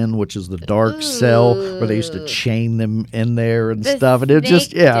snake den, which is the dark cell where they used to chain them in there and stuff. And it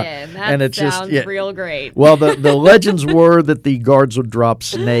just den. and it sounds just real great. Well, the legends were that the guards would drop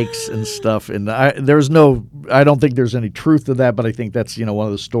snakes and stuff, and I don't think there's any truth to that, but I think that's one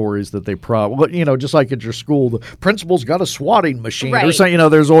of the stories that they probably just like at your school, the principal's got a swatting machine or something.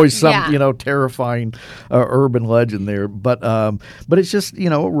 There's always some terrifying urban legend there, but it's just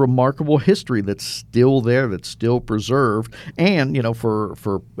a remarkable history that's still there, that's still preserved, and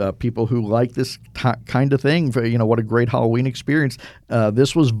for people who like this kind of thing, what a great Halloween experience.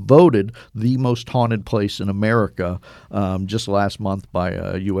 This was voted the most haunted place in America just last month by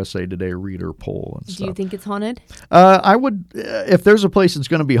a USA Today reader poll and stuff. Do you think it's haunted? I would, if there's a place that's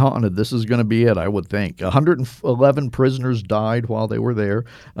going to be haunted, this is going to be it, I would think. 111 prisoners died while they were there.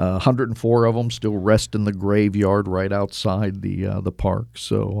 104 of them still rest in the graveyard right outside the park.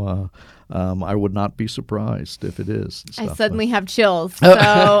 So I would not be surprised if it is. I suddenly have chills, so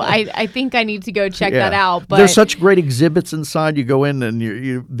I think I need to go check that out. But there's such great exhibits inside. You go in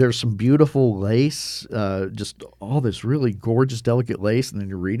and there's some beautiful lace, just all this really gorgeous, delicate lace, and then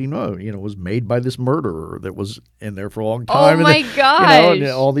you're reading, it was made made by this murderer that was in there for a long time. Oh, my and, gosh. and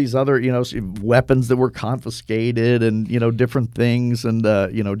all these other, weapons that were confiscated and, different things. And,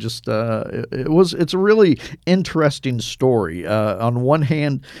 it's a really interesting story. On one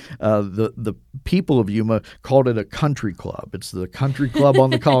hand, the people of Yuma called it a country club. It's the country club on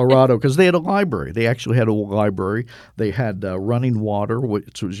the Colorado because they had a library. They actually had a library. They had running water,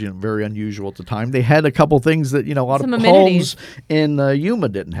 which was very unusual at the time. They had a couple things that a lot Some of amenities. homes in Yuma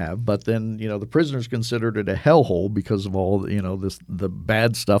didn't have. But then the prisoners considered it a hellhole because of all the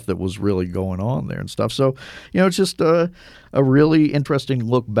bad stuff that was really going on there and stuff. So it's just a really interesting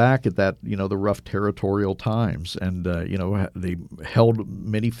look back at that the rough territorial times. And they held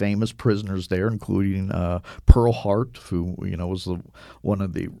many famous prisoners there, including Pearl Hart, who was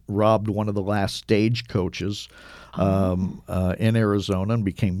robbed one of the last stagecoaches in Arizona and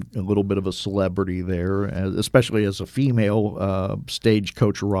became a little bit of a celebrity there, especially as a female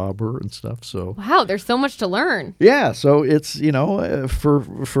stagecoach robber and stuff. So Wow, there's so much to learn. yeah, so it's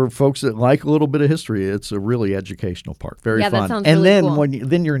for folks that like a little bit of history, it's a really educational park. Very Yeah, that fun. sounds And really then cool.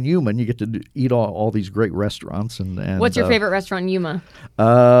 then you're in Yuma, and you get to eat all these great restaurants. And What's your favorite restaurant in Yuma?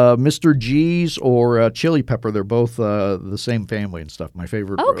 Mr. G's or Chili Pepper. They're both the same family and stuff. My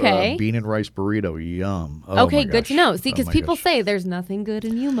favorite Okay. bean and rice burrito. Yum. Oh, Okay, my good gosh. to know. See, Oh, because my people gosh. say there's nothing good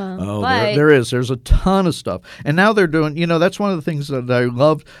in Yuma. Oh, but there is. There's a ton of stuff. And now they're doing, that's one of the things that I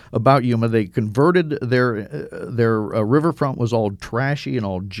loved about Yuma. They converted their riverfront was all trashy and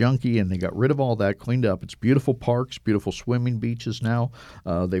all junky, and they got rid of all that, cleaned up. It's beautiful parks, beautiful swimming beaches now.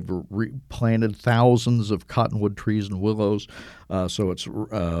 They've replanted thousands of cottonwood trees and willows. So it's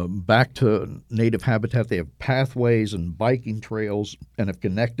back to native habitat. They have pathways and biking trails and have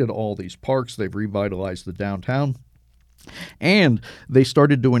connected all these parks. They've revitalized the downtown. And they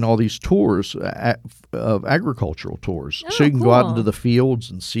started doing all these tours of agricultural tours. So Oh, you can go out cool. into the fields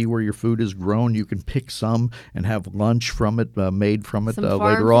and see where your food is grown. You can pick some and have lunch from it, made from it some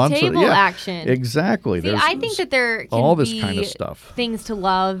later on. farm-to-table action. Exactly. See, There's I think that there can all this be kind of stuff. things to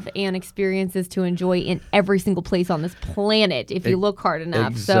love and experiences to enjoy in every single place on this planet if you look hard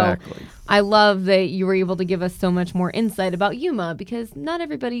enough. Exactly. So I love that you were able to give us so much more insight about Yuma because not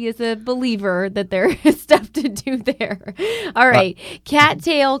everybody is a believer that there is stuff to do there. All right,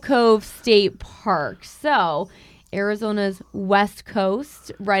 Cattail Cove State Park. So Arizona's west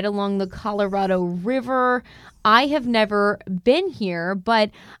coast, right along the Colorado River. I have never been here,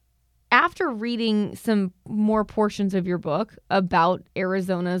 but after reading some more portions of your book about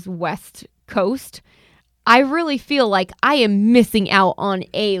Arizona's west coast, I really feel like I am missing out on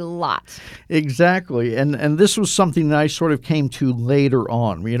a lot. Exactly. And this was something that I sort of came to later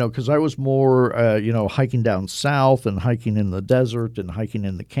on, because I was more, hiking down south and hiking in the desert and hiking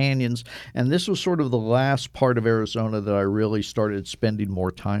in the canyons. And this was sort of the last part of Arizona that I really started spending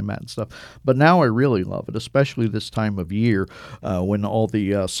more time at and stuff. But now I really love it, especially this time of year when all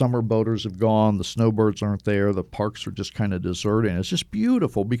the summer boaters have gone, the snowbirds aren't there, the parks are just kind of deserted. And it's just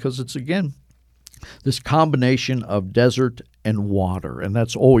beautiful because it's, again, this combination of desert and water, and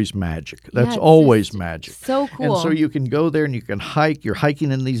that's always magic. That's it's always just magic. so cool. And so you can go there and you can hike. You're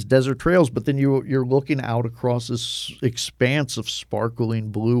hiking in these desert trails, but then you're looking out across this expanse of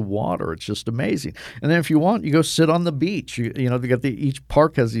sparkling blue water. It's just amazing. And then if you want, you go sit on the beach. They got each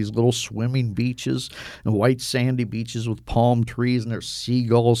park has these little swimming beaches and white sandy beaches with palm trees, and there's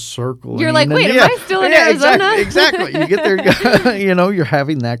seagulls circling. You're like, and wait, am I still in Arizona? Exactly. You get there, you're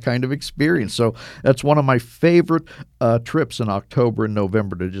having that kind of experience. So that's one of my favorite trips in October and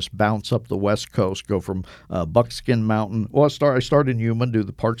November, to just bounce up the West Coast, go from Buckskin Mountain. Well, I start in Yuma, do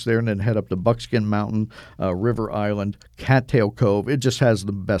the parks there, and then head up to Buckskin Mountain, River Island, Cattail Cove. It just has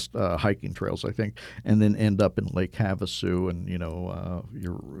the best hiking trails, I think, and then end up in Lake Havasu, and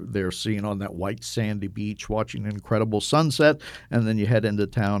you're there seeing on that white sandy beach, watching an incredible sunset, and then you head into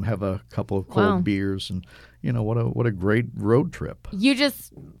town, have a couple of cold Wow. beers, and what a great road trip. You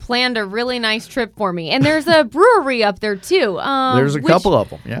just planned a really nice trip for me. And there's a brewery up there, too. There's a couple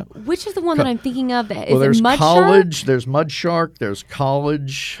of them, yeah. Which is the one that I'm thinking of? Is There's it Mud College, Shark? there's Mud Shark, there's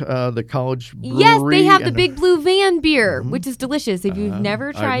College, the College Brewery. Yes, they have the and- Big Blue Van beer, which is delicious. If you've never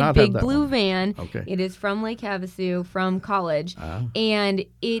I've tried not had Big that Blue one. Van, Okay. it is from Lake Havasu, from College, and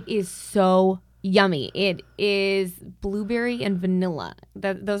it is so yummy. It is blueberry and vanilla.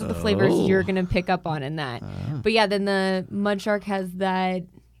 Those are the flavors Oh. you're going to pick up on in that. But yeah, then the Mud Shark has that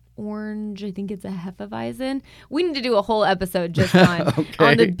orange, I think it's a Hefeweizen. We need to do a whole episode just on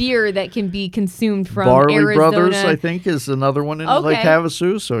the beer that can be consumed from Barley Arizona. Brothers, I think, is another one in Lake Okay.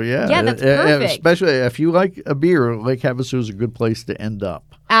 Havasu. So yeah, Yeah, that's perfect. especially if you like a beer, Lake Havasu is a good place to end up.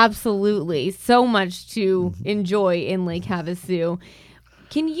 Absolutely. So much to enjoy in Lake Havasu.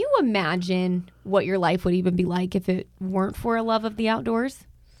 Can you imagine what your life would even be like if it weren't for a love of the outdoors?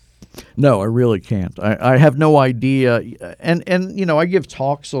 No, I really can't. I have no idea. And I give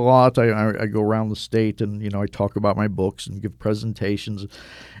talks a lot. I go around the state and, I talk about my books and give presentations.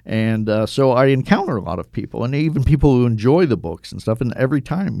 And so I encounter a lot of people, and even people who enjoy the books and stuff. And every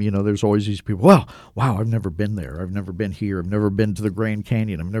time, there's always these people, wow, I've never been there. I've never been here. I've never been to the Grand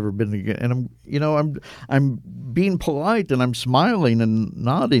Canyon. I've never been to, and I'm being polite and I'm smiling and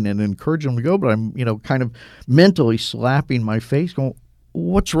nodding and encouraging them to go, but I'm, kind of mentally slapping my face going,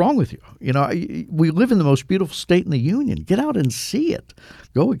 what's wrong with you? We live in the most beautiful state in the Union. Get out and see it.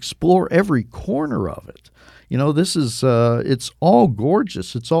 Go explore every corner of it. This is, it's all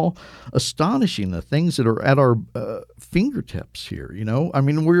gorgeous. It's all astonishing, the things that are at our fingertips here,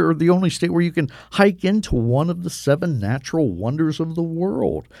 we're the only state where you can hike into one of the 7 natural wonders of the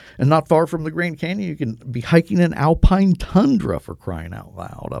world. And not far from the Grand Canyon, you can be hiking in alpine tundra, for crying out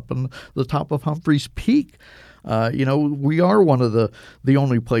loud, up on the top of Humphreys Peak. We are one of the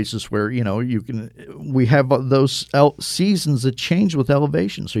only places where, we have those seasons that change with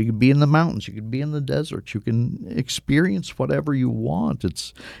elevation. So you can be in the mountains, you can be in the desert, you can experience whatever you want.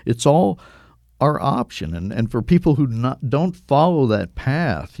 It's all our option. And for people who don't follow that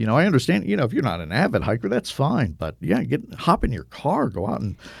path, I understand, if you're not an avid hiker, that's fine. But yeah, hop in your car, go out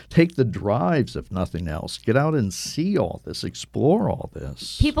and take the drives, if nothing else. Get out and see all this, explore all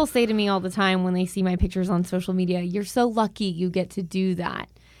this. People say to me all the time when they see my pictures on social media, you're so lucky you get to do that.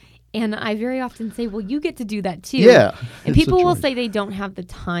 And I very often say, well, you get to do that too. Yeah. And people will say they don't have the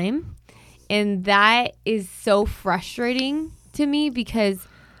time. And that is so frustrating to me, because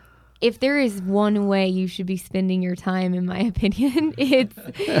if there is one way you should be spending your time, in my opinion,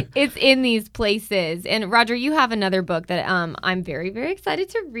 it's in these places. And Roger, you have another book that I'm very, very excited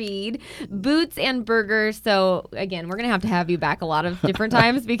to read, Boots and Burgers. So again, we're going to have you back a lot of different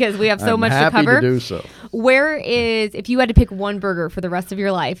times because we have so much to cover. Happy to do so. If you had to pick one burger for the rest of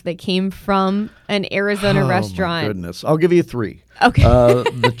your life that came from an Arizona restaurant? Oh, my goodness. I'll give you 3. Okay.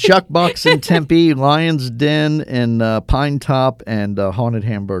 The Chuck Box in Tempe, Lion's Den in Pine Top, and Haunted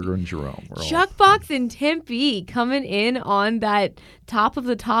Hamburger in Jerome. Chuck Box in Tempe coming in on that top of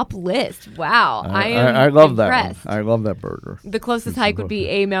the top list. Wow. I love impressed. that one. I love that burger. The closest hike would be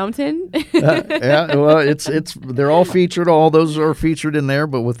a mountain. Yeah, well, they're all featured. All those are featured in there,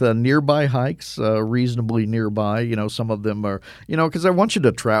 but with nearby hikes, reasonably nearby. Some of them are, because I want you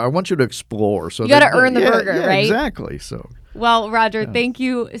to try. I want you to explore. So you got to earn the burger, right? Exactly. So. Well, Roger, thank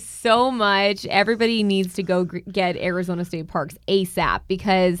you so much. Everybody needs to go get Arizona State Parks ASAP,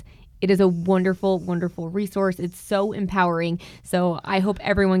 because it is a wonderful, wonderful resource. It's so empowering. So I hope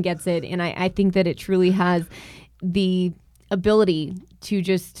everyone gets it. And I think that it truly has the ability to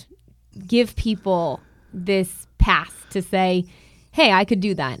just give people this path to say, hey, I could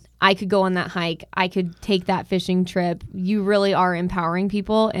do that. I could go on that hike. I could take that fishing trip. You really are empowering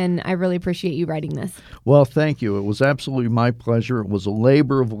people, and I really appreciate you writing this. Well, thank you. It was absolutely my pleasure. It was a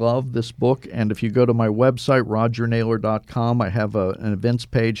labor of love, this book. And if you go to my website, rogernaylor.com, I have an events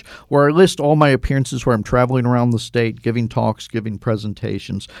page where I list all my appearances where I'm traveling around the state, giving talks, giving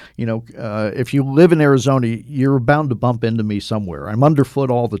presentations. If you live in Arizona, you're bound to bump into me somewhere. I'm underfoot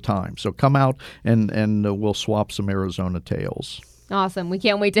all the time. So come out and we'll swap some Arizona tales. Awesome. We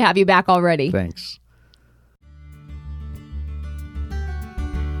can't wait to have you back already. Thanks.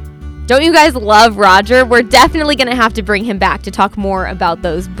 Don't you guys love Roger? We're definitely going to have to bring him back to talk more about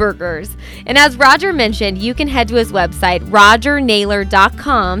those burgers. And as Roger mentioned, you can head to his website,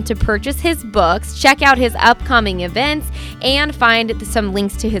 rogernaylor.com, to purchase his books, check out his upcoming events, and find some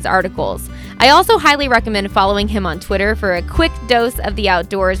links to his articles. I also highly recommend following him on Twitter for a quick dose of the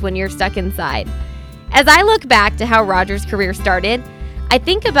outdoors when you're stuck inside. As I look back to how Roger's career started, I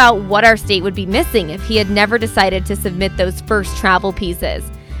think about what our state would be missing if he had never decided to submit those first travel pieces.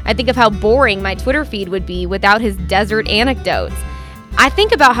 I think of how boring my Twitter feed would be without his desert anecdotes. I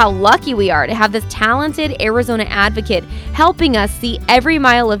think about how lucky we are to have this talented Arizona advocate helping us see every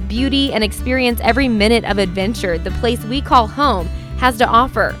mile of beauty and experience every minute of adventure the place we call home has to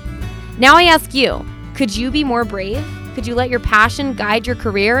offer. Now I ask you, could you be more brave? Could you let your passion guide your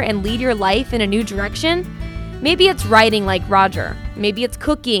career and lead your life in a new direction? Maybe it's writing like Roger. Maybe it's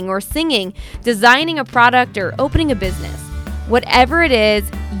cooking or singing, designing a product, or opening a business. Whatever it is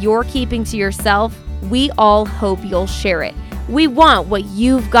you're keeping to yourself, we all hope you'll share it. We want what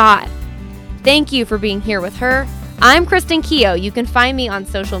you've got. Thank you for being here with her. I'm Kristen Keogh. You can find me on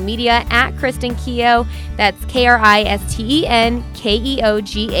social media at Kristen Keogh. That's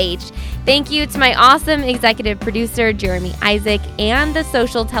KristenKeoghh. Thank you to my awesome executive producer, Jeremy Isaac, and the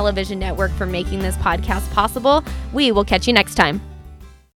Social Television Network for making this podcast possible. We will catch you next time.